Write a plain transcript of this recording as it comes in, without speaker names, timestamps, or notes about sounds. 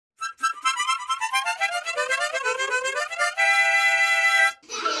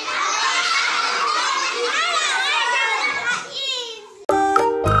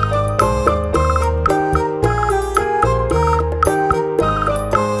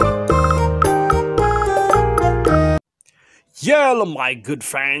Hello my good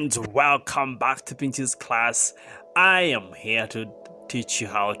friends, welcome back to Pinch's class. I am here to teach you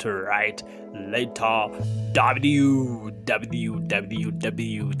how to write letter W.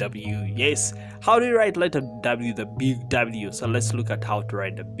 Yes, how do you write letter W, the big W? So let's look at how to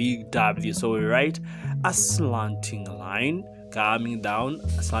write the big W. So we write a slanting line coming down,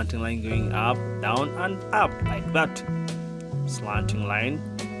 a slanting line going up, down and up like that. Slanting line.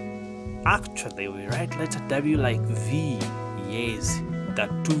 Actually, we write letter W like V. Yes, the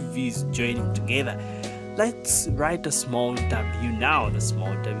two V's joining together. Let's write a small W now. The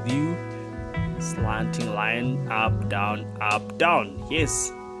small W, slanting line, up, down, up, down.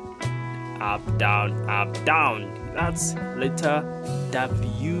 Yes, up, down, up, down. That's letter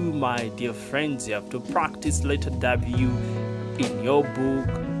W, my dear friends. You have to practice letter W in your book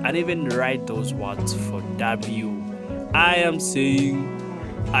and even write those words for W. I am saying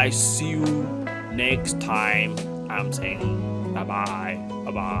I see you next time. I'm saying bye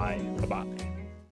bye.